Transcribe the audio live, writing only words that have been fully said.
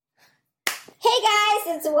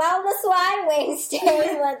guys, it's Wellness Wine Wednesday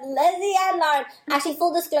with Lizzie and Lauren. Actually,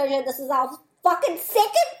 full disclosure, this is our fucking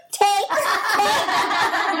second take.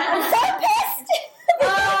 I'm so pissed.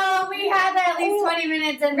 Oh, we had that at least 20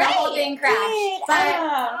 minutes and the whole thing crashed. But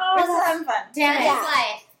this is having fun. Damn it. It's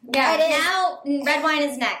life. Yeah. Now, red wine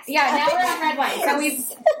is next. Yeah, now we're on red wine. So we've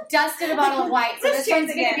dusted a bottle of white. So this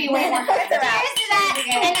one's going to be way more fun. Cheers to that.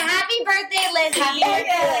 And happy birthday, Lizzie. Happy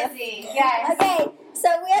birthday, Lizzie. Yes. Okay, so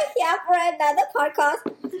we're here for another podcast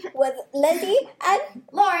with Lizzie and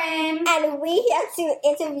Lauren. And we're here to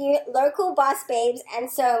interview local boss babes. And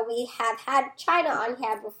so we have had China on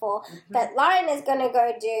here before. But Lauren is going to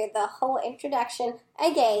go do the whole introduction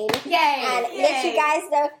again. Yay. And let you guys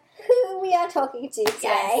know who we are talking to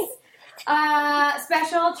today. Yes.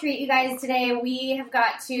 Special treat, you guys, today. We have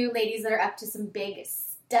got two ladies that are up to some big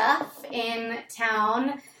stuff in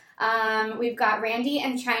town. We've got Randee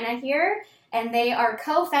and China here, and they are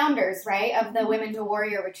co-founders, right, of the Women Who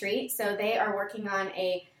Worrior retreat. So they are working on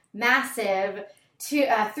a massive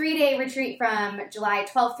 3-day retreat from July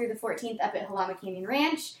 12th through the 14th up at Halama Canyon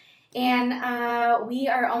Ranch. And we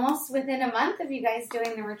are almost within a month of you guys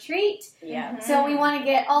doing the retreat. Yeah. So we want to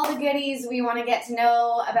get all the goodies. We want to get to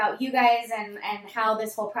know about you guys and how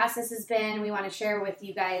this whole process has been. We want to share with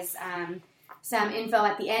you guys some info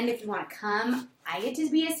at the end if you want to come. I get to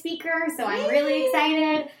be a speaker, so I'm really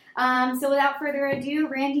excited. So without further ado,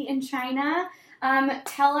 Randee and China,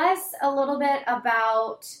 tell us a little bit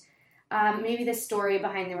about maybe the story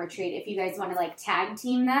behind the retreat. If you guys want to like tag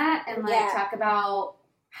team that and talk about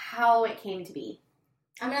how it came to be.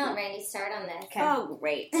 I'm going to let Randee start on this. Okay. Oh,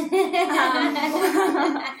 great.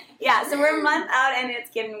 Yeah, so we're a month out and it's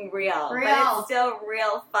getting real. But it's still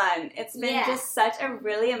real fun. It's been just such a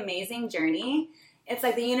really amazing journey. It's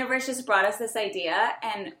like the universe just brought us this idea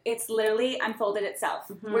and it's literally unfolded itself.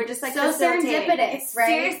 Mm-hmm. We're just like so serendipitous, right?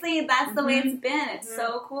 Seriously, that's the way it's been. It's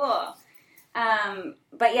so cool.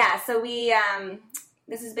 But yeah, so we...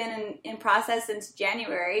 this has been in process since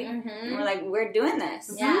January. Mm-hmm. And we're like, we're doing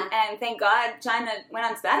this. Yeah. And thank God China went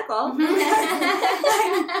on sabbatical.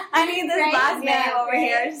 I need this boss babe over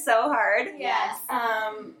here so hard. Yes.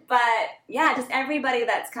 But yeah, just everybody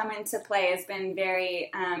that's come into play has been very,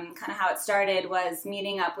 kind of how it started was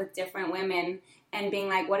meeting up with different women and being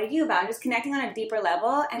like, what are you about? And just connecting on a deeper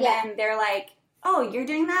level. And then they're like, oh, you're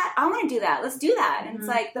doing that? I want to do that. Let's do that. And it's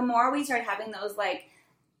like, the more we start having those like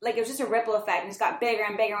it was just a ripple effect, and it's got bigger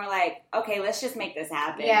and bigger, and we're like, okay, let's just make this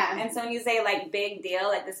happen. Yeah. And so when you say, like, big deal,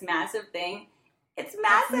 like this massive thing, it's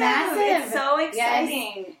massive. It's so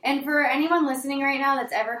exciting. Yes. And for anyone listening right now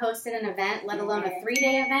that's ever hosted an event, let alone a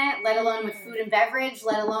 3-day event, let alone with food and beverage,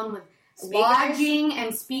 let alone with lodging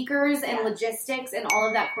and speakers and logistics and all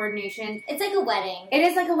of that coordination. It's like a wedding. It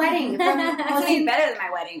is like a wedding. It's even better than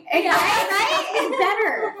my wedding. Right? It's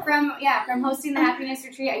better. From hosting the happiness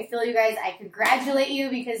retreat, I feel you guys, I congratulate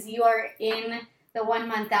you because you are in the 1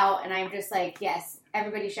 month out and I'm just like, yes,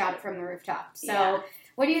 everybody shout it from the rooftop. So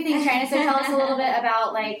what do you think, China? So tell us a little bit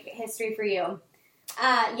about like history for you.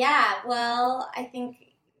 Well, I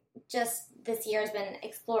think just this year has been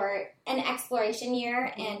an exploration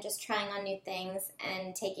year and just trying on new things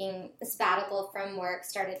and taking a sabbatical from work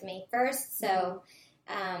started May 1st. So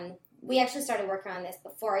we actually started working on this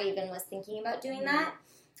before I even was thinking about doing that.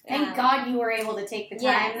 Thank God you were able to take the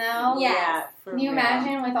time, though. Yeah. Can you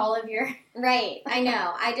imagine with all of your... Right. I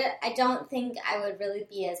know. I don't think I would really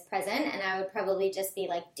be as present, and I would probably just be,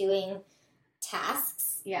 like, doing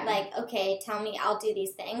tasks. Yeah. Like, okay, tell me, I'll do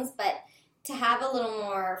these things, but... To have a little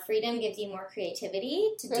more freedom gives you more creativity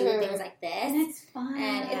to do things like this. And it's fun.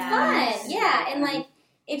 And like,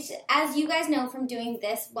 it's, as you guys know from doing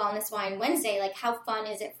this Wellness Wine Wednesday, like, how fun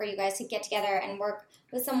is it for you guys to get together and work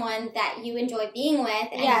with someone that you enjoy being with?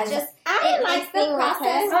 And it makes the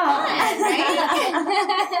process fun, right?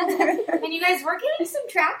 And you guys, we're getting some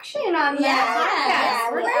traction on the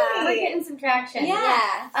podcast. We're getting some traction.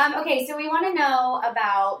 Yeah. Okay, so we want to know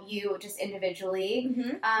about you just individually.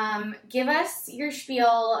 Mm-hmm. Give us your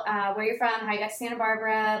spiel, where you're from, how you got to Santa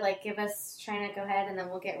Barbara. Like, give us, China, go ahead, and then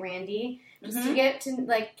we'll get Randee. Just to get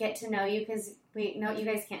to know you, because you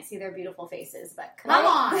guys can't see their beautiful faces, but come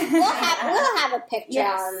on. We'll have a picture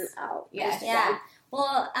on. Oh, yeah.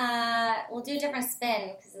 We'll do a different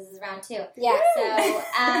spin because this is round 2. Yeah. So,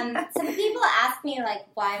 some people ask me like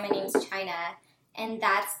why my name's China, and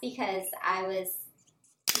that's because I was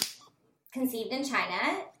conceived in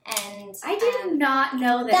China, and I did not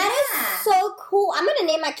know this. That is so cool. I'm gonna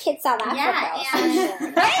name my kid South Africa.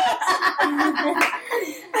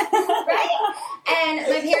 Right? And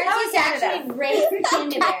my parents used to actually raise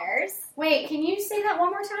panda bears. Wait, can you say that one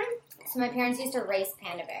more time? So my parents used to race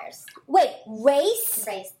panda bears. Wait, race?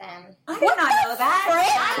 Race them. I did not know that.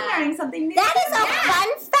 frick? I'm learning something new. That is a fun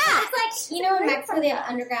fact. It's like, you know, in Mexico they have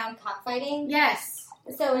underground cockfighting. Yes.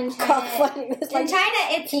 So in China, Cockfighting is like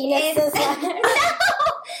it's penises. no,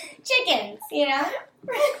 chickens. You know,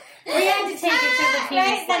 We had to take it to the penis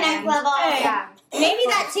right, the next land. level. Yeah. Maybe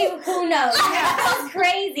that too. Who knows? That's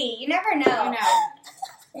crazy. You never know.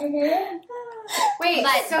 Wait,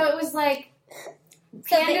 But- so it was like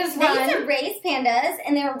So pandas they used run. to race pandas,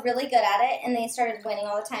 and they were really good at it, and they started winning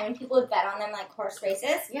all the time, and people would bet on them like horse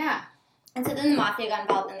races. Yeah. And so then the mafia got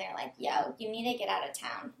involved, and they're like, "Yo, you need to get out of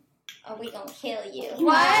town, or we gonna kill you."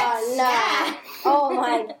 What? Oh, no. Yeah. Oh,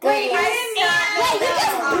 my goodness. Wait, Wait, you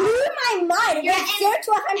just blew my mind. You're Yeah, 0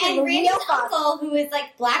 to 100 And real Randy's fast. uncle, who is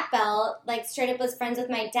like black belt, like straight up was friends with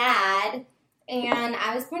my dad, and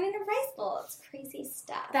I was born in a rice bowl. It's crazy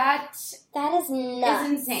stuff. That That is nuts.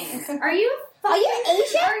 is insane. Are you Are you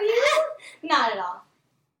Asian? Are you? Not at all.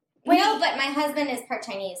 Wait. No, but my husband is part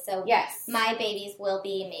Chinese, so Yes. my babies will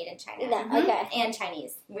be made in China. No, okay. And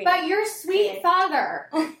Chinese. But your sweet father,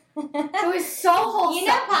 who is so wholesome. You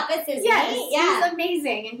know Papa Susie? Yes, Yeah. he's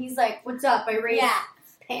amazing. And he's like, what's up? I raised Yeah.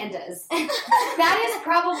 pandas.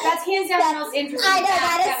 That's hands down the most interesting I know,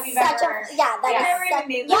 fact that we've is such ever. a... Yeah, that Yeah. is Never such... even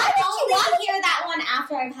knew You Why that. would you only want... hear that one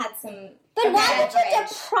after I've had some. But why would you beverage.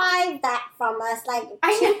 deprive that from us? Like,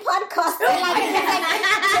 I two know. podcasts. I Like,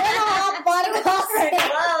 it's like, podcast.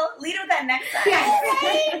 Well, lead with that next time.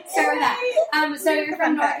 Yes. Start with that. So you're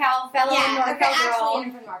from NorCal, fellow Yeah, NorCal okay, actually, girl.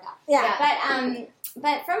 I'm from NorCal. Yeah.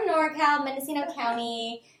 But from NorCal, Mendocino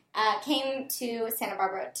County, came to Santa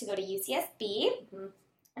Barbara to go to UCSB. Mhm.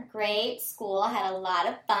 A great school, had a lot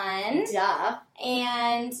of fun. Duh.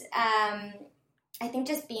 And I think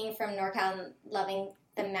just being from NorCal and loving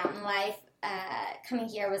the mountain life, coming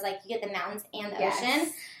here was like you get the mountains and the Yes.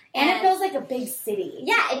 ocean. And it feels like a big city.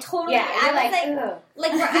 Yeah, it totally. Yeah, I you're was like, ugh.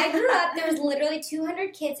 like where I grew up, there was literally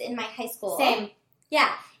 200 kids in my high school. Same.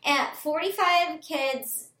 Yeah, and 45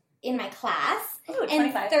 kids in my class, Ooh, and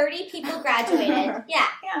 25. 30 people graduated. Yeah,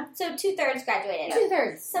 Yeah. so 2/3 graduated.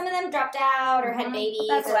 2/3. Some of them dropped out or had Mhm. babies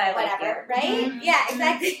That's or why I like whatever, it. right? Mhm. Yeah,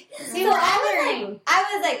 exactly. See, So we're all I learning.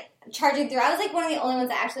 was like charging through. I was like one of the only ones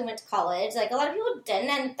that actually went to college. Like a lot of people didn't,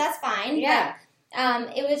 and that's fine. Yeah.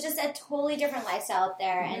 But, it was just a totally different lifestyle up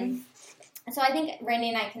there, and so I think Randee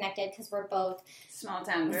and I connected because we're both Small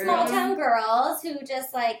town girl. small town girls who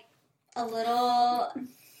just like a little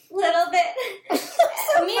bit.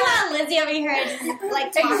 Meanwhile, Lizzie over here is just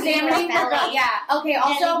like talking to her Examining her belly. belly. Yeah. Okay,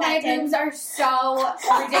 also my Getting boobs are so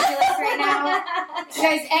ridiculous right now. You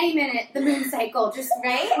guys, any minute, the moon cycle. Just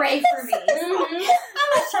Right? pray for me. Mhm.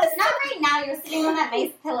 It's not right now. You're sitting on that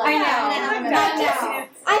nice pillow. I know. I'm gonna I have know. a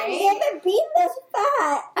I've Right? never been this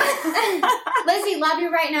fat. Lizzie, love you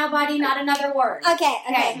right now, buddy. Not another word. Okay.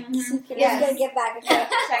 Okay. Mhm. Let's Yes. go get back. Okay.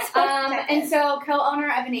 Check. And so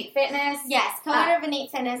co-owner of Innate Fitness. Yes, co-owner of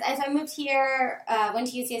Innate Fitness. And so I moved here, went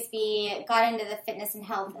to UCSB, got into the fitness and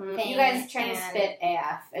health thing. You guys trying to and- spit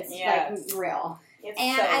AF. It's Yes. like real. It's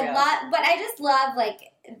And so I real. love, but I just love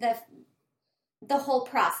like the whole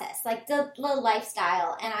process, like the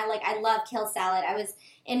lifestyle. And I love kale salad. I was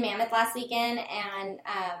in Mammoth last weekend, and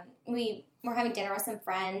we were having dinner with some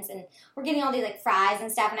friends, and we're getting all these like fries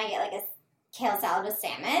and stuff, and I get like a kale salad with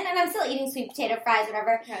salmon, and I'm still eating sweet potato fries,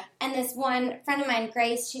 whatever. Okay. And this one friend of mine,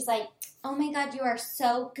 Grace, she's like, "Oh my God, you are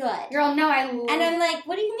so good." Girl, no, I love And I'm like,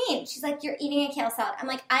 "What do you mean?" She's like, "You're eating a kale salad." I'm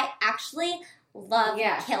like, "I actually love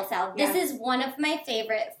Yeah. kale salad. Yeah. This is one of my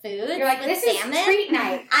favorite foods." You're like, with this salmon. is treat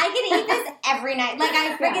night. I can eat this every night. Like,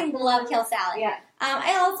 I freaking love kale salad. Yeah.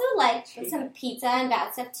 I also like some pizza and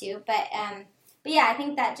bad stuff too. But yeah, I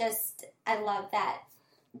think that just, I love that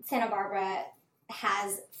Santa Barbara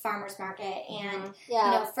has farmers market and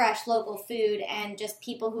Yeah. fresh local food and just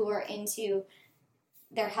people who are into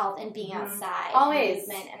their health and being outside. Always.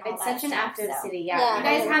 Movement and all It's that such an stuff, active so. city. Yeah, Yeah. You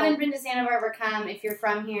guys wonderful. haven't been to Santa Barbara, come. If you're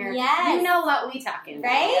from here, Yes. you know what we talking about.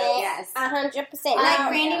 Right? Yes. 100%. Like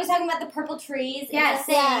Now, Randee was talking about the purple trees. Yes. It's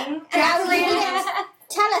a thing. Yeah. Yeah.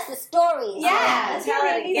 tell us the stories. Yeah. Tell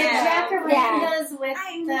it The again. jacarandas with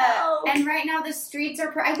I the know. and right now the streets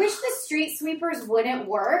are. I wish the street sweepers wouldn't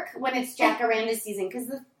work when it's jacaranda season because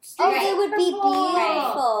the streets Oh, they would be purple.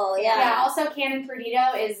 beautiful. Yeah. Yeah. Also, Cannon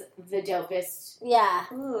Perdido is the dopest. Yeah.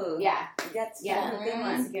 Ooh. Yeah. That's Yeah. a good That's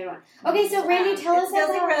one. a good one. Okay, so Randy, tell us It feels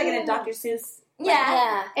like about we're like in a Dr. Seuss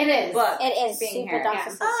Yeah. It is. book. It is being super here.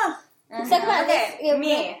 awesome. Oh, So come on, okay. let's-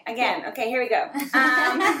 Me again. Okay, here we go. Is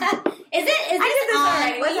it? Is I did this this on?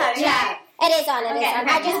 already. What's that? Yeah. It is on. It is Okay, on. okay.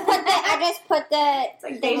 I just put the It's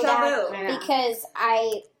like thing deja down vu. I know. because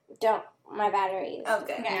I don't my batteries.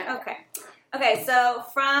 Okay. Okay. Okay. Okay, so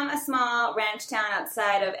from a small ranch town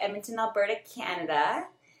outside of Edmonton, Alberta, Canada,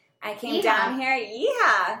 I came down here.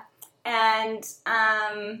 Yeah. And,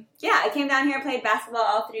 I came down here, played basketball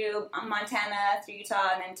all through Montana, through Utah,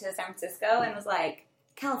 and then to San Francisco, and was like,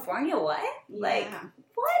 California, what? Yeah. Like,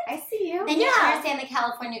 what? I see you. Then you understand the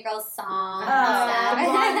California Girls song. The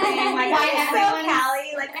blonde thing. Like, Why so everyone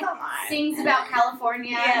Cali. Like, come on. sings about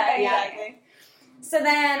California. Yeah, exactly. So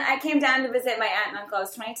then I came down to visit my aunt and uncle. I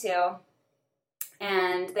was 22.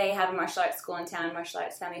 And they have a martial arts school in town, martial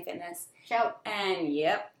arts family fitness. Shout. And,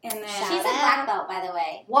 yep. And then... She's a black belt, by the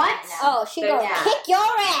way. What? Oh, she gonna kick your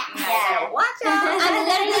ass. Yeah. Watch out.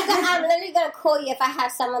 I'm literally gonna call you if I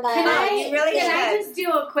have some of that. Can I just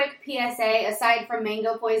do a quick PSA aside from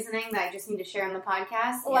mango poisoning that I just need to share on the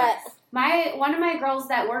podcast? What? One of my girls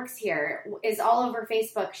that works here is all over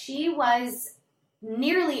Facebook. She was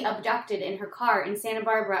nearly abducted in her car in Santa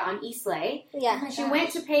Barbara on Eastlay. Yeah. She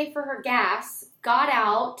went to pay for her gas, got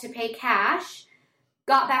out to pay cash,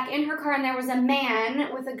 got back in her car, and there was a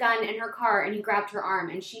man with a gun in her car, and he grabbed her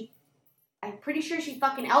arm, and I'm pretty sure she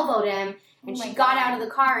fucking elbowed him, and she got out of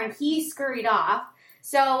the car, and he scurried off.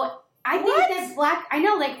 So I think that I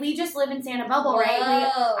know, like, we just live in Santa Bubble,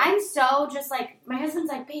 right? I'm so just, like, my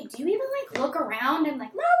husband's like, babe, do you even, like, look around and,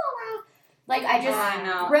 like, la, la, la. Like, I just, I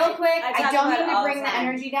know. real quick, I don't mean to bring the the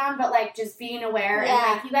energy down, but, like, just being aware,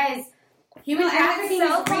 Yeah. and, like, you guys, human trafficking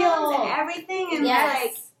cell is phones real. and everything, and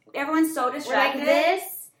like everyone's so We're distracted. like this.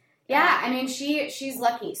 Yeah, I mean, she's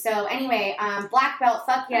lucky. So anyway, black belt,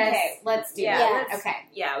 fuck yes, Okay. let's do Yeah. it. Okay.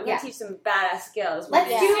 Yeah, we're gonna teach some badass skills. Let's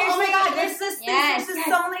do. Oh my god, there's just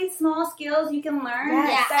so many small skills you can learn.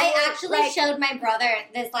 Yeah, that I will, actually like, showed my brother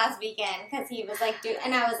this last weekend because he was like, dude,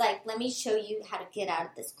 and I was like, let me show you how to get out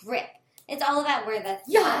of this grip. It's all about where the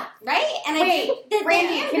right. And wait,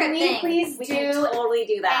 Randee, can we please we can totally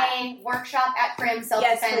do that. a workshop at Prim self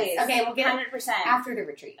Yes, defense? please. Okay, we'll get 100%. after the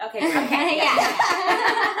retreat. Okay, great. Okay, yeah.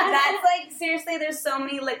 That's like seriously. There's so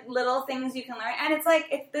many like little things you can learn, and it's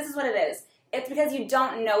like this is what it is. It's because you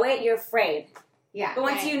don't know it, you're afraid. Yeah. But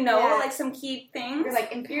once you know like some key things, you're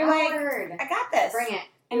like empowered. You're like, I got this. Bring it.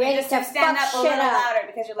 And you just have to stand up a little louder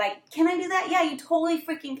because you're like, can I do that? Yeah, you totally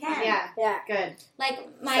freaking can. Yeah. Good. Like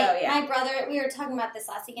my brother, we were talking about this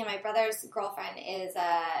last weekend. My brother's girlfriend is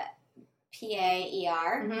a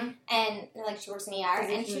PA and like she works in ER,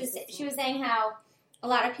 and she was saying how a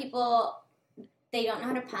lot of people, they don't know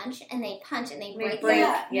how to punch, and they punch and they break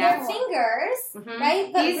their fingers,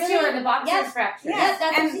 right? But these two are the boxer's fractures.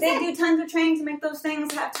 Yeah, and they do tons of training to make those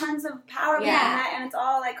things have tons of power behind that, and it's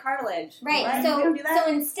all like cartilage. Right. So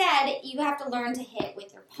instead, you have to learn to hit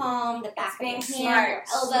with your palm, the back of your hand, your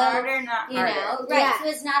elbow. Smarter, not harder. You know, right? Yeah. So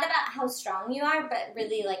it's not about how strong you are, but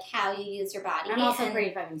really like how you use your body. I'm also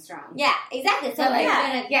pretty fucking strong. Yeah, exactly. So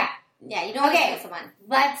like, yeah, you don't want to kill someone.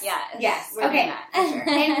 Let's. Yes. Okay. Sure.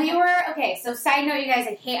 And we were so. Side note, you guys.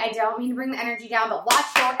 I don't mean to bring the energy down, but watch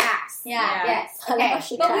your ass. Yeah. Yes.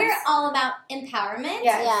 Okay. But we're all about empowerment.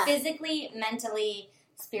 Yeah. Physically, mentally,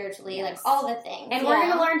 spiritually, like all the things. And we're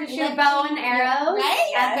gonna learn to shoot bow and arrows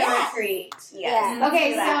at the retreat. Yes.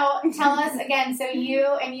 Okay. So tell us again. So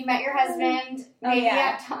you met your husband maybe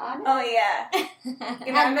at Ton. Oh yeah.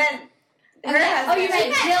 I met. Her husband. Oh, you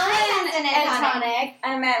met Dylan at Tonic.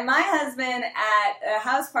 I met my husband at a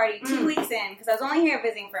house party 2 weeks in because I was only here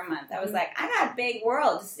visiting for a month. I was like, I got a big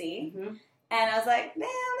world to see. And I was like, man,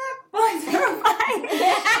 that boy's terrifying. He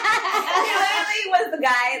literally was the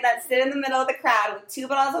guy that stood in the middle of the crowd with 2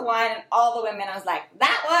 bottles of wine and all the women. I was like,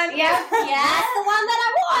 that one? Yeah. That's the one that I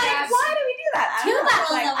want. Like, why do we do that? I 2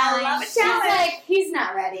 bottles like, of wine. I love a She's challenge. like, he's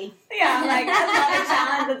not ready. Yeah, I'm like, I love a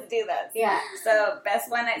challenge. Let's do this. Yeah. So,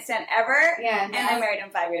 best one night stand ever. Yeah. And I married him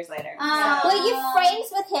 5 years later. Were you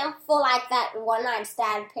friends with him for like that one night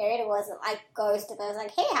stand period? It wasn't like ghost. It was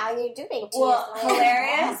like, hey, how are you doing? Well,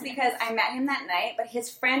 hilarious because I met him that night, but his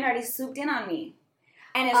friend already swooped in on me.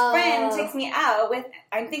 And his friend takes me out with,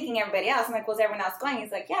 I'm thinking everybody else. I'm like, was everyone else going?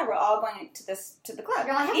 He's like, yeah, we're all going to the club.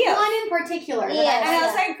 You're like, I have one in particular. Yeah. And I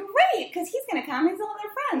was like, great, because he's going to come. He's all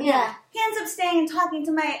their friend. Yeah. He ends up staying and talking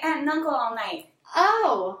to my aunt and uncle all night.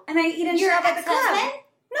 Oh. And he didn't show up at the club.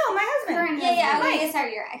 No, my husband. Yeah. I guess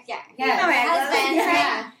your husband.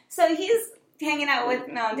 Yeah. So he's hanging out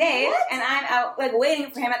with Mel and Dave, and I'm out like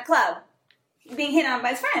waiting for him at the club, being hit on by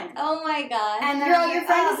his friend. Oh my god! And girl, your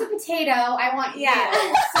friend is a potato. I want you. Yeah.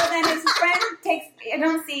 So then his friend I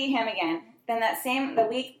don't see him again. Then the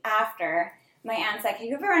week after, my aunt's like, have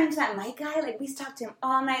you ever run into that Mike guy? Like, we talked to him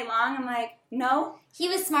all night long. I'm like, no. He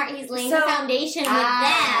was smart. He's laying the foundation with them.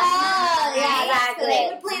 Oh, yeah, exactly. They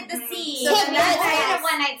would plant the seed. So then that's a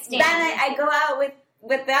one night stand. Then I go out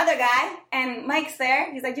with the other guy, and Mike's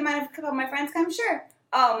there. He's like, do you mind if a couple of my friends come? Sure.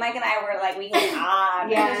 Mike and I were like, we get on.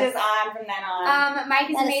 Yes. It was just on from then on. Mike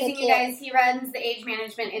is amazing, you guys. He runs the Age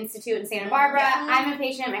Management Institute in Santa Barbara. I'm a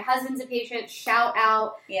patient. My husband's a patient. Shout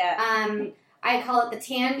out. Yeah. I call it the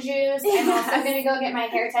tan juice. I'm also going to go get my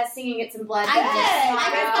hair testing and get some blood. I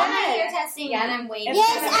just got my hair testing and I'm waiting.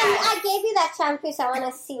 Yes, I gave you that shampoo, so I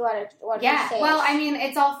want to see what it says. Well, I mean,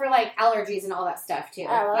 it's all for, like, allergies and all that stuff, too.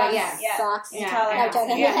 Oh, well, yeah. Sucks. Yeah. It's,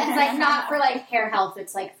 like, not for, like, hair health.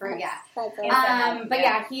 It's, like, for,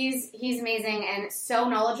 But, he's amazing and so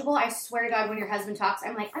knowledgeable. I swear to God, when your husband talks,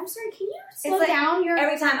 I'm like, I'm sorry, can you slow down?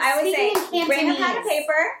 Every time I would say, bring a pad of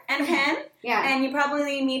paper and a pen. Yeah. And you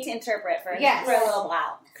probably need to interpret for a little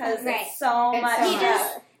while. Because it's so much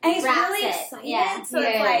stuff. And he's really excited. Yeah. So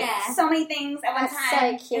it's like so many things at one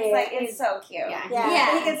time. So cute. It's like, it's so cute.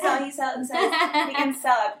 Yeah. He can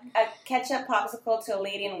sell a ketchup popsicle to a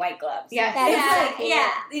lady in white gloves. Yeah.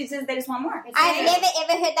 They just want more. I've never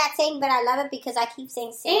ever heard that saying, but I love it because I keep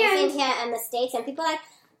saying sayings in here in the States, and people are like,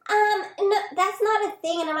 no, that's not a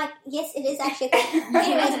thing. And I'm like, yes, it is actually a thing.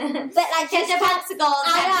 Anyways, but like ketchup popsicles.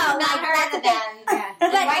 I know, not heard of them.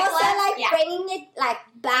 But also bringing it like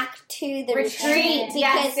back to the retreat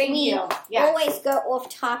because we always go off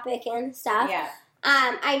topic and stuff. Yeah.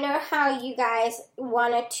 I know how you guys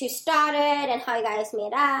wanted to start it and how you guys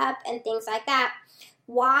made up and things like that.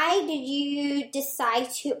 Why did you decide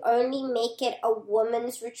to only make it a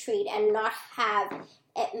women's retreat and not have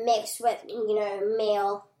it mixed with,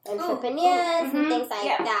 male entrepreneurs and things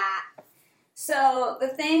like that? So the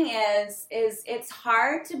thing is it's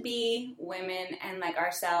hard to be women and like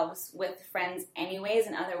ourselves with friends anyways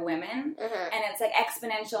and other women, and it's like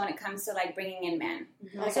exponential when it comes to like bringing in men.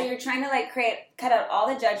 So you're trying to like cut out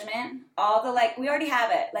all the judgment, all the like we already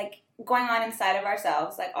have it like going on inside of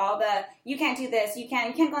ourselves, like all the you can't do this, you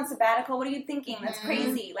can't go on sabbatical, what are you thinking, that's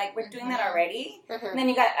crazy, like we're doing that already. And then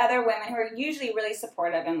you got other women who are usually really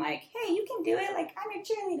supportive and like, hey, you can do it, like I'm your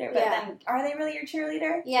cheerleader, but then are they really your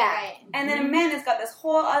cheerleader? And then a man has got this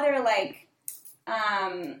whole other like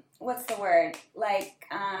what's the word, like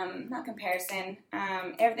not comparison,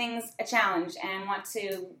 everything's a challenge and want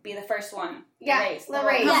to be the first one. The race.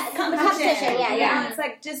 Competition. It's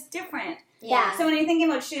like just different. So when you're thinking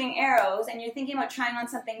about shooting arrows and you're thinking about trying on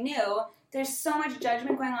something new, there's so much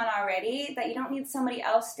judgment going on already that you don't need somebody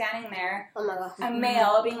else standing there, a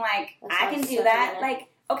male, being like, I can do that. Like,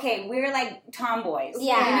 okay, we're like tomboys, you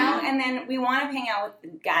know? And then we want to hang out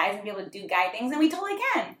with guys and be able to do guy things, and we totally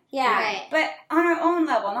can. But on our own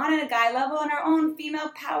level, not on a guy level, on our own female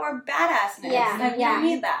power badassness. Like, we don't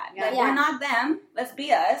need that. Like, we're not them. Let's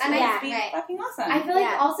be us. And let's be fucking awesome. I feel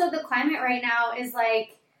like also the climate right now is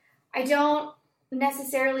like, I don't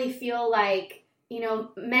necessarily feel like,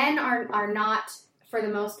 men are not, for the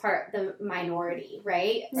most part, the minority,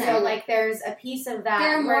 right? So, like, there's a piece of that.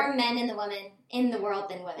 There are more men in the world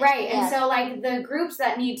than women. Right, and so, like, the groups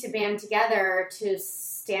that need to band together to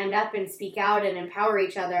stand up and speak out and empower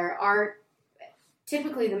each other are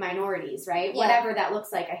typically the minorities, right? Whatever that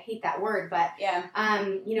looks like. I hate that word, but,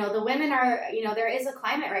 the women are, there is a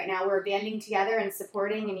climate right now. We're banding together and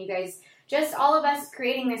supporting, and you guys... Just all of us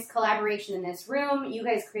creating this collaboration in this room, you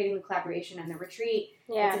guys creating the collaboration in the retreat.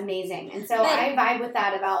 It's amazing. And so I vibe with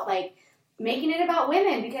that about, like, making it about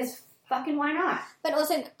women because fucking why not? But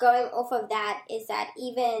also going off of that is that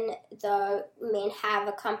even though men have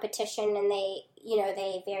a competition and they,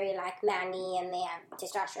 they very, like, manly and they have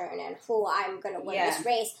testosterone and, I'm going to win this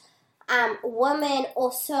race, women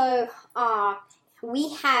also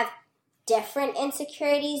we have different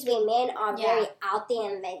insecurities where men are very out there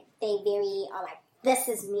and they very are like, this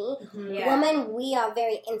is me. Women, we are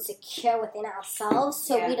very insecure within ourselves,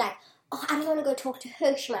 so we like, I don't want to go talk to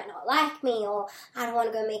her, she might not like me, or I don't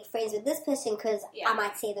want to go make friends with this person because I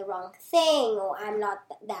might say the wrong thing, or I'm not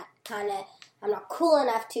I'm not cool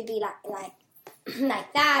enough to be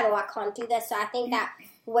like that, or I can't do this. So I think that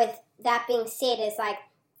with that being said, is like,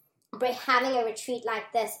 having a retreat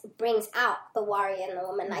like this brings out the warrior in the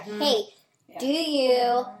woman. Like, hey, do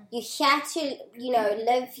you have to,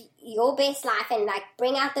 live your best life and, like,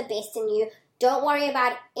 bring out the best in you. Don't worry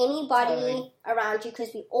about anybody around you because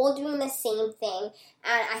we're all doing the same thing.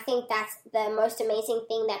 And I think that's the most amazing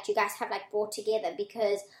thing that you guys have, like, brought together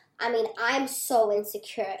because, I mean, I'm so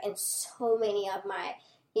insecure in so many of my,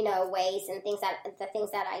 ways and the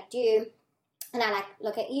things that I do. And I, like,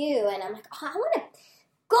 look at you and I'm like, I want to...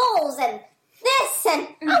 goals and this and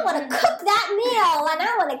I want to cook that meal and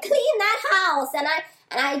I want to clean that house and I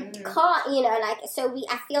can't, like, so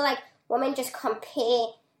I feel like women just compare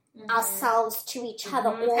ourselves to each other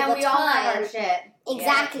all the time. And we all have our shit.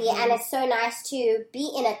 Exactly, and it's so nice to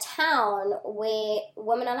be in a town where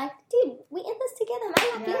women are like, dude, we're in this together,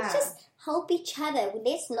 man. Like, let's just help each other.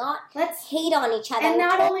 Let's hate on each other. And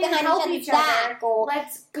not only help each other, or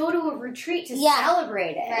let's go to a retreat to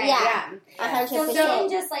celebrate it. Right. Yeah. 100%. So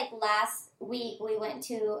just like last week, we went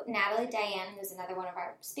to Natalie Diane, who's another one of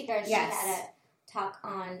our speakers. Yes. She had a talk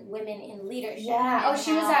on women in leadership. Yeah. Oh,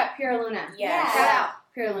 she was at Pure Luna. Yeah. Shout out,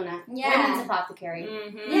 Pure Luna. Yeah. Women's Apothecary.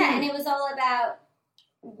 Mm-hmm. Yeah, and it was all about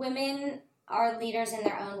women are leaders in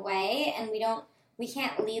their own way, and we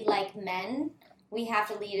can't lead like men. We have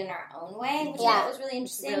to lead in our own way, which I thought was really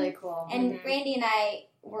interesting. It's really cool. And Randee and I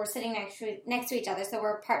were sitting next to each other, so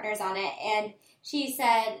we're partners on it. And she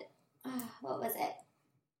said, what was it?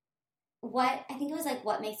 I think it was like,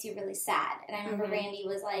 what makes you really sad? And I remember Randee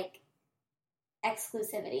was like,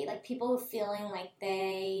 exclusivity, like people feeling like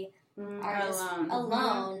they are just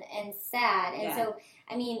alone and sad. And so,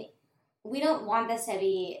 I mean, we don't want this to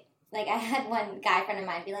be, like, I had one guy friend of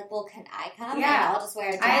mine be like, well, can I come? Yeah. And I'll just wear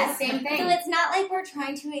a dress. I had the same thing. So it's not like we're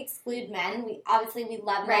trying to exclude men. We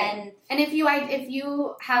love men. And if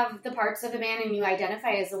you have the parts of a man and you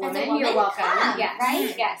identify as a woman, you're welcome. Come, yes.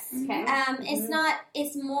 Right? Yes. Okay.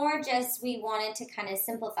 It's more just we wanted to kind of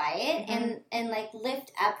simplify it and like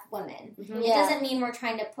lift up women. It doesn't mean we're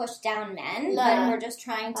trying to push down men, but we're just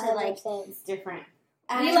trying to like... It's different.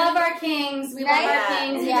 We love our kings. We love our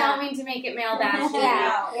kings. We don't mean to make it male bashing.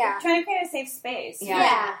 Trying to create a safe space.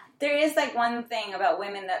 Yeah. There is like one thing about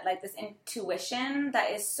women that like this intuition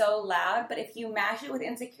that is so loud, but if you mash it with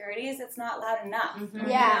insecurities, it's not loud enough. Yeah.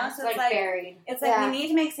 You know? So it's like buried. It's like we need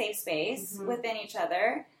to make safe space within each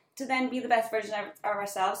other to then be the best version of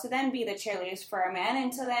ourselves, to then be the cheerleaders for our men,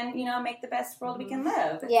 and to then, you know, make the best world we can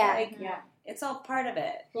live. It's all part of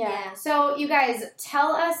it. Yeah. So, you guys,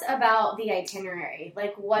 tell us about the itinerary.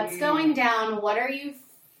 Like, what's going down? What are you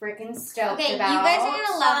freaking stoked about? about? You guys are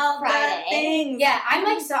gonna love Friday. Yeah, I'm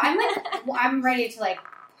ready to like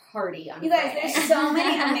party on. You guys, there's so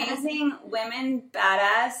many amazing women,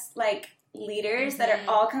 badass like leaders that are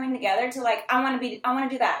all coming together to like, I want to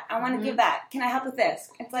do that. I want to give that. Can I help with this?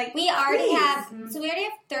 It's like we already have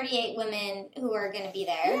 38 women who are going to be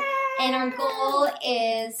there. Yay! And our goal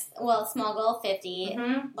is, small goal 50,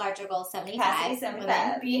 larger goal 75.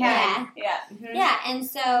 75. Yeah. Yeah. And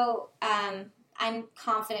so I'm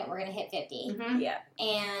confident we're going to hit 50. Yeah.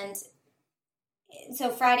 And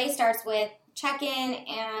so Friday starts with check-in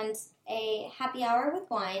and a happy hour with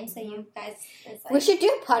wine. So you guys, we should do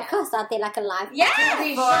a podcast out there, like a live. Yeah, for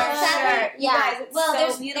sure. Yeah. Guys,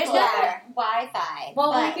 there's no Wi-Fi.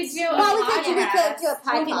 Well, we could do a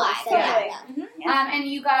podcast. And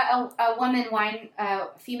you got a woman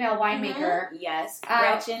female winemaker. Yes,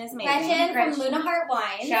 Gretchen is amazing. Gretchen from Luna Heart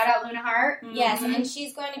Wine. Shout out Luna Heart. Yes, and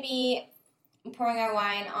she's going to be pouring our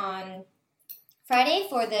wine on Friday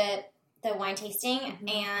for the wine tasting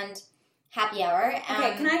and happy hour.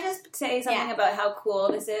 Okay, can I just say something about how cool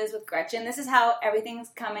this is with Gretchen? This is how everything's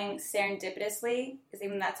coming serendipitously, because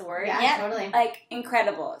even that's a word. Yeah, totally. Like,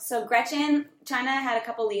 incredible. So Gretchen, China had a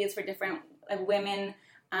couple leads for different like women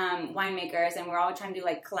winemakers, and we're all trying to do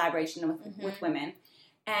like collaboration with women.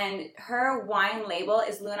 And her wine label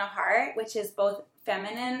is Luna Heart, which is both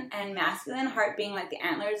feminine and masculine, heart being like the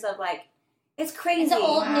antlers of like, it's crazy. It's an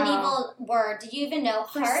old medieval word. Did you even know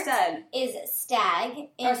heart is stag?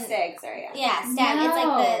 Or stag, sorry. Yeah, stag. No. It's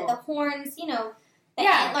like the horns, you know, the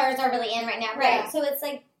antlers are really in right now. Right. So it's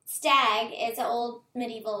like stag. It's an old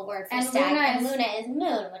medieval word for stag. And Luna is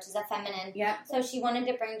moon, which is a feminine. Yeah. So she wanted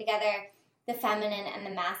to bring together the feminine and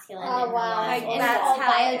the masculine. Oh, wow. Like, and that's all Cool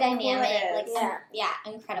biodynamic.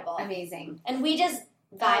 Incredible. Amazing. And we just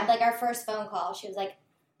vibed. Like our first phone call, she was like,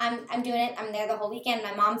 I'm doing it. I'm there the whole weekend.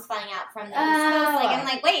 My mom's flying out from the East Coast. Like, I'm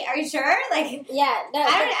like, wait, are you sure? Like,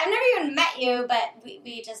 I've never even met you, but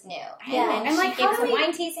we just knew. Yeah. And like, she gave us a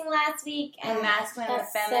wine tasting last week. And masculine and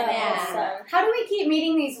feminine. So awesome. How do we keep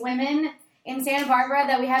meeting these women in Santa Barbara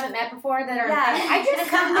that we haven't met before that are I just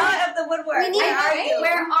come out of the woodwork.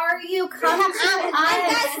 Where are you? Come to us. And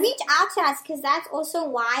guys, reach out to us, because that's also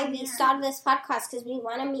why we started this podcast, because we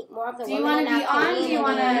want to meet more of the women. Do you want to be on? Do you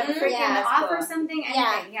want to freaking offer something?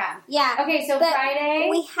 Anything? Yeah. Okay, so Friday.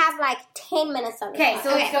 We have like 10 minutes of Okay, so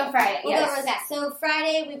let's go Friday. We'll go with that. So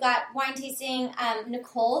Friday, we've got wine tasting.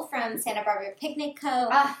 Nicole from Santa Barbara Picnic Co.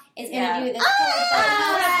 is going to do this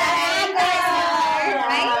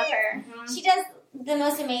right? She does the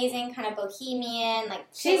most amazing kind of bohemian, like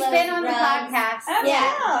she's been on the podcast.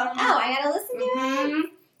 I gotta listen to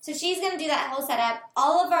it. So she's gonna do that whole setup.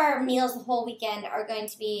 All of our meals the whole weekend are going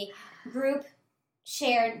to be group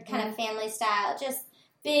shared, kind of family style. Just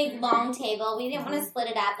big, long table. We didn't want to split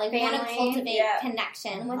it up. Like, we want to cultivate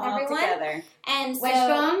connection with all everyone. Together. And so...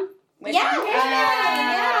 Wishbone? Yeah.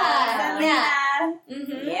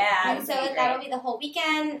 Mm-hmm. Yeah. And so that'll be the whole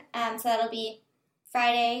weekend. So that'll be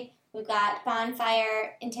Friday. We've got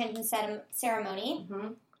bonfire intention ceremony.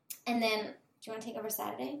 Mm-hmm. And then, do you want to take over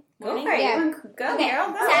Saturday morning? Go for it. Go, okay.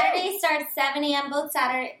 Girl, go. Saturday starts 7 a.m. Both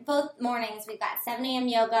mornings. We've got 7 a.m.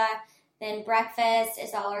 yoga. Then breakfast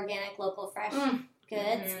is all organic, local, fresh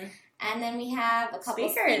goods. Mm-hmm. And then we have a couple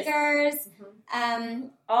speakers. Mm-hmm.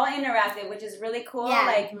 All interactive, which is really cool. Yeah.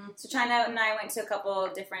 Like, so China and I went to a couple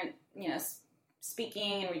different,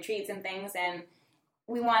 speaking and retreats and things, and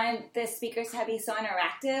we wanted the speakers to be so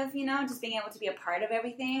interactive, just being able to be a part of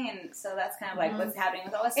everything. And so that's kind of like what's happening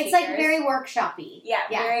with all the speakers. It's like very workshoppy. Yeah,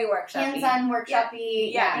 very workshoppy. Hands-on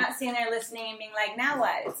workshoppy. Yeah, you're not sitting there listening and being like, now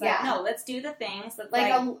what? It's like, no, let's do the things. Let's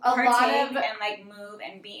like a partake lot of, and like move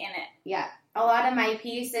and be in it. Yeah. A lot of my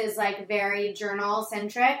piece is like very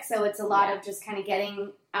journal-centric, so it's a lot of just kind of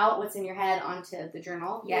getting out what's in your head onto the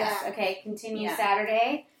journal. Yes. Yeah. Okay, continue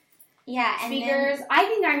Saturday. Yeah, and speakers. I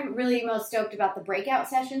think I'm really most stoked about the breakout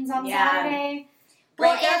sessions on Saturday.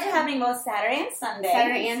 Breakouts are happening both Saturday and Sunday.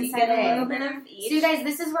 Saturday and Sunday. Get a little bit of each. So you guys,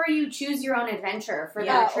 this is where you choose your own adventure for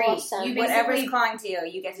the retreat. Awesome. You whatever's calling to you,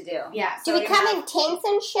 you get to do. Yeah. Do we come in tents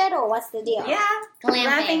and shit, or what's the deal? Yeah.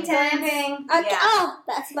 Glamping. Glamping. Okay. Yeah. Oh,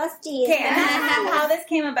 that's musty. Okay, and that's how this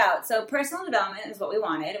came about. So personal development is what we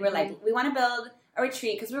wanted. We're like, we want to build a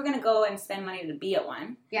retreat because we were going to go and spend money to be at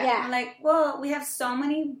one. Yeah. We're like, well, we have so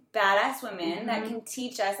many badass women that can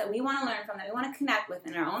teach us, that we want to learn from, that we want to connect with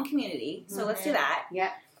in our own community. So let's do that.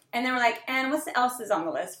 Yeah. And then we're like, and what else is on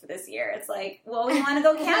the list for this year? It's like, well, we want to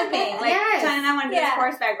go camping. Like, China and I want to do this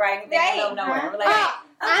horseback riding thing in the middle of nowhere. We're like,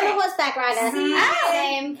 I'm a horseback rider.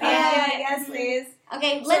 Same. Yes, please.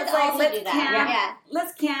 Okay, let's do that. Yeah.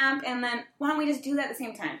 Let's camp, and then why don't we just do that at the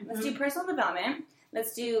same time? Let's do personal development.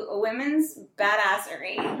 Let's do a women's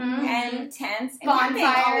badassery and tents and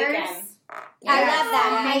bonfires all weekend. I love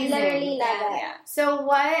that. I literally love it. Yeah. So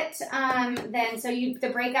what? Then the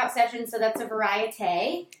breakout session. So that's a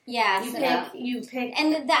variety. Yeah. You pick,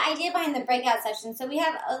 and the idea behind the breakout session. So we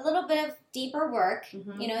have a little bit of deeper work,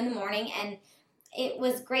 in the morning, and it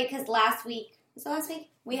was great because last week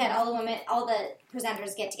we had all the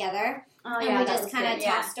presenters get together, and we just kind of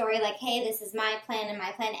talk story like, hey, this is my plan and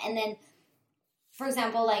my plan, and then, for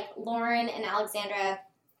example, like Lauren and Alexandra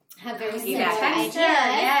have very similar ideas.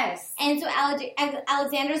 Yes. And so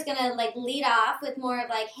Alexandra's going to like lead off with more of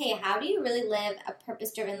like, hey, how do you really live a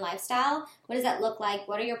purpose-driven lifestyle? What does that look like?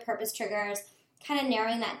 What are your purpose triggers? Kind of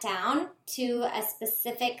narrowing that down to a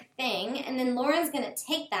specific thing. And then Lauren's going to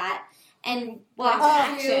take that and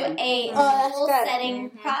walk through a goal-setting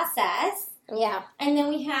process. Yeah. And then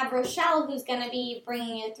we have Rochelle, who's going to be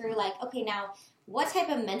bringing you through like, okay, now, what type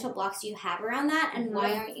of mental blocks do you have around that, and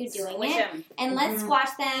why aren't you doing it? And let's squash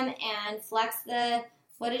them and flex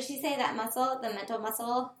what did she say, that muscle, the mental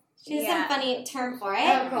muscle? She has some funny term for it.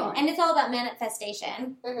 Oh, cool. And it's all about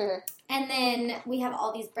manifestation. Mm-hmm. And then we have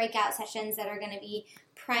all these breakout sessions that are going to be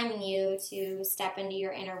priming you to step into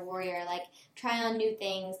your inner warrior, like try on new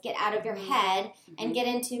things, get out of your head, and get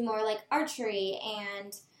into more like archery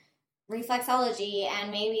and reflexology and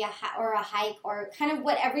maybe a hike or kind of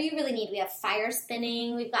whatever you really need. We have fire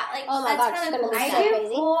spinning. We've got like kind of cool I stuff. do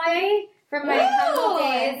koi from my humble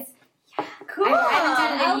days. Yeah, cool. I haven't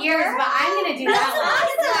done it in years, but I'm going to do that one.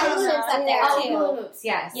 Hula hoops up there too. Hula hoops,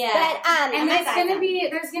 yes. Yeah. But, and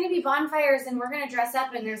there's going to be bonfires, and we're going to dress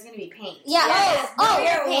up, and there's going to be paint. Yeah. Yes.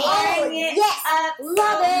 Yes.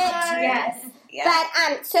 Love it. Yes. Yeah.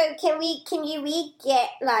 But so can we get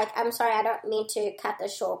like, I'm sorry, I don't mean to cut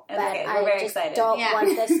this short, but I just don't want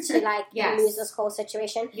this to like lose this whole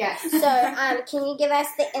situation. Yes. So can you give us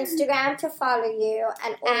the Instagram to follow you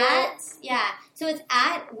and so it's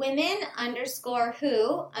at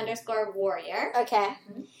women_who_worrior. Okay.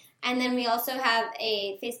 And then we also have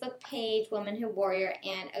a Facebook page, Women Who Worrior,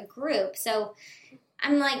 and a group. So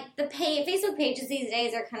I'm like, the Facebook pages these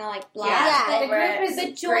days are kind of like blah. Yeah, but the group is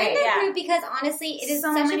join the group because honestly, it is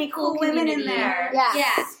so such many a cool women community. in there.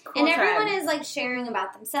 Yeah. Cool, and everyone is like sharing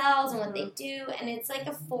about themselves and what they do, and it's like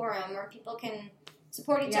a forum where people can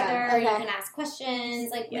support each other. Okay. You can ask questions.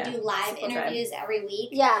 Like we do live interviews every week.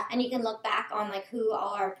 Yeah. And you can look back on like who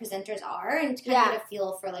all our presenters are and kind of get a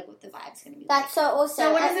feel for like what the vibe's going to be. That's so awesome.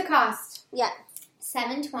 So what does it cost? Yeah.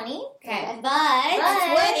 720. Okay. But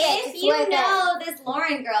if you know this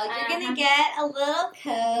Lauren girl, you're going to get a little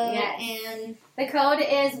code. Yes. And the code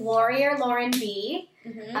is Worrior Lauren B.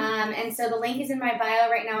 Mm-hmm. And so the link is in my bio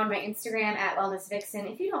right now on my Instagram at Wellness Vixen.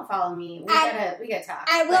 If you don't follow me, we gotta talk.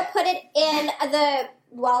 I will put it in the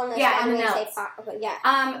wellness. On the notes.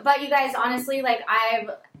 But you guys, honestly, like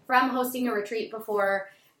from hosting a retreat before,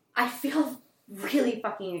 I feel really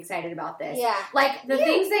fucking excited about this. Yeah. Like the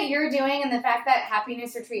things that you're doing and the fact that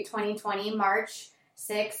Happiness Retreat 2020 March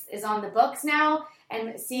 6th is on the books now.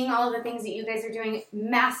 And seeing all of the things that you guys are doing,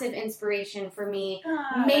 massive inspiration for me.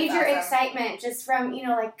 Major excitement just from,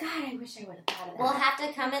 like, God, I wish I would have thought of that. We'll have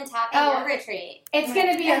to come and talk at your retreat. It's going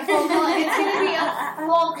to be a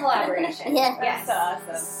full collaboration. Yeah. That's so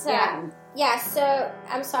awesome. So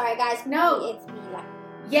I'm sorry, guys. No. It's me.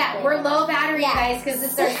 Yeah, we're low battery, guys, because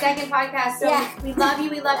this is our second podcast. So we love you,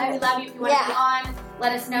 we love you, we love you. If you want to be on,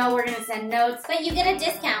 let us know. We're going to send notes. But you get a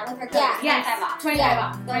discount with her code. Yes, 25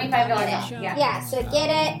 off. $25 off. Yeah, so get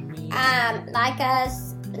it. Like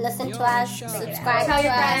us. Listen to us. Subscribe Tell to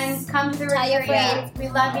your us. friends. Come to the Tell your retreat. friends. We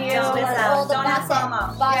love you. All the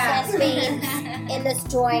boss ass babes Yeah. in this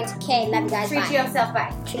joint. Okay, love you guys. Treat yourself.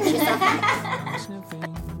 Bye. Treat yourself.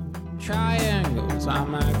 Triangles are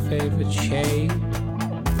my favorite shape.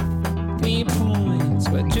 3 points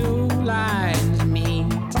where 2 lines meet.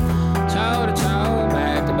 Toe to toe,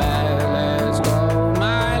 back to back, let's go.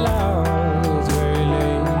 My love is very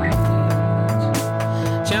late.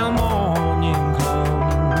 Till morning come.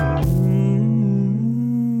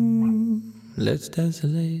 Let's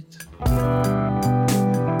desolate.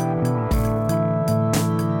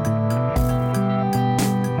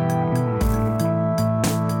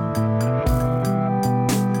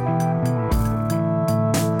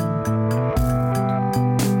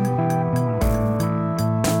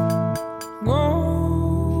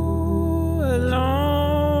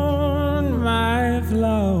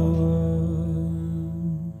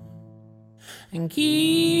 And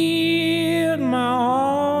keep my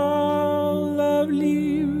all lovely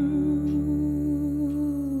you.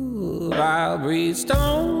 I'll breathe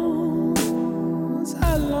stones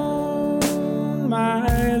alone,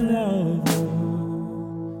 my love,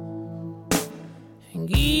 and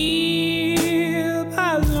keep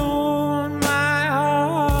alone my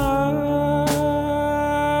heart.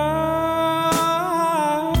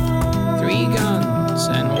 3 guns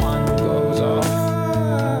and 1 goes off.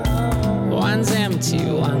 One's empty,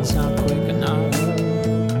 one's not quick enough.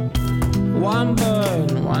 1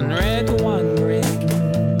 burn, 1 red, 1 green.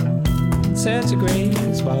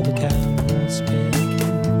 Centigrades while the camera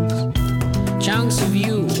spins. Chunks of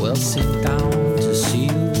you will sink down to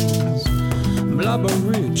seals. Blubber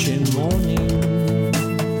rich in morning.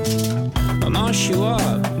 I'll mash you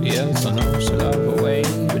up, yes, I know so love away.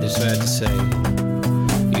 But it's fair to say,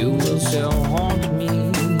 you will still haunt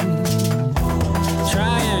me.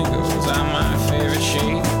 Triangles are my favorite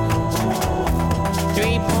shape.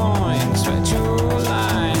 3 points where 2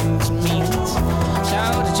 lines meet.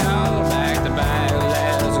 Toe to toe, back to back,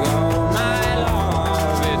 let's go. My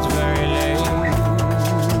love, it's very late.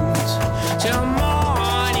 Till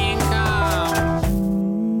morning come.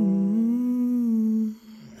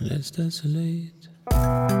 Let's desolate.